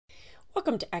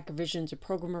Welcome to AgriVisions, a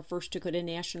program of First Dakota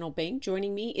National Bank.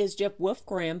 Joining me is Jeff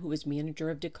Wolfgram, who is manager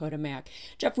of Dakota Mac.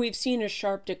 Jeff, we've seen a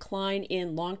sharp decline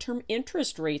in long-term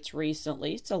interest rates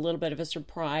recently. It's a little bit of a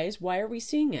surprise. Why are we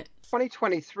seeing it?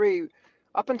 2023,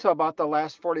 up until about the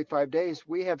last 45 days,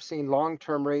 we have seen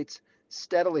long-term rates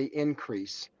steadily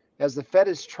increase. As the Fed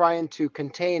is trying to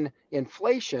contain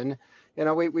inflation,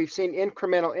 we've seen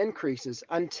incremental increases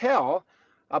until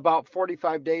about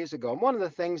 45 days ago. And one of the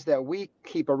things that we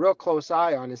keep a real close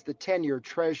eye on is the 10-year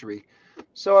Treasury.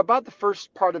 So about the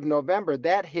first part of November,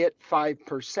 that hit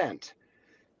 5%.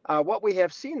 What we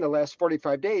have seen the last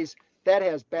 45 days, that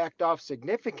has backed off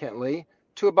significantly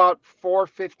to about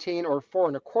 4.15 or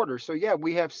 4.25. So yeah,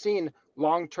 we have seen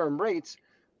long-term rates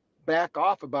back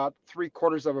off about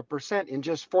 0.75% in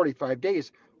just 45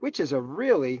 days, which is a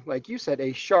really, like you said,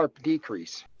 a sharp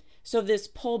decrease. So this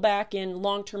pullback in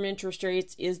long-term interest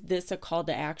rates, is this a call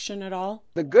to action at all?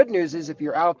 The good news is if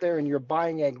you're out there and you're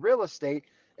buying ag real estate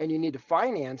and you need to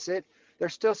finance it,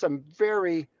 there's still some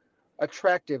very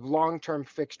attractive long-term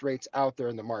fixed rates out there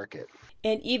in the market.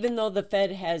 And even though the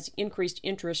Fed has increased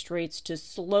interest rates to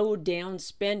slow down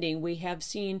spending, we have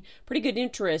seen pretty good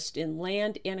interest in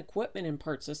land and equipment in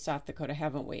parts of South Dakota,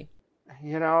 haven't we?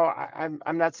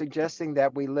 I'm not suggesting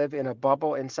that we live in a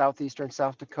bubble in southeastern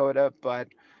South Dakota, but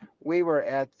we were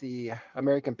at the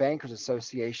American Bankers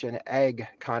Association Ag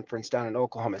Conference down in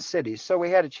Oklahoma City. So we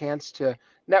had a chance to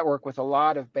network with a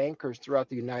lot of bankers throughout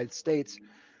the United States.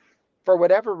 For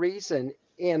whatever reason,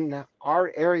 in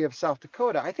our area of South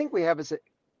Dakota, I think we have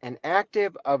an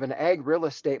active of an ag real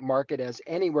estate market as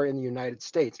anywhere in the United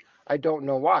States. I don't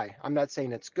know why. I'm not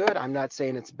saying it's good. I'm not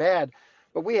saying it's bad.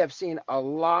 But we have seen a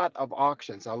lot of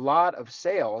auctions, a lot of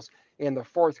sales in the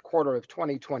fourth quarter of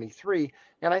 2023.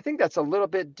 And I think that's a little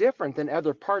bit different than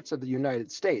other parts of the United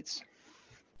States.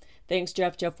 Thanks,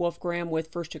 Jeff. Jeff Wolfgram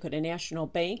with First Dakota National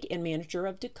Bank and manager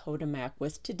of Dakota Mac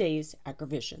with today's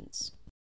AgriVisions.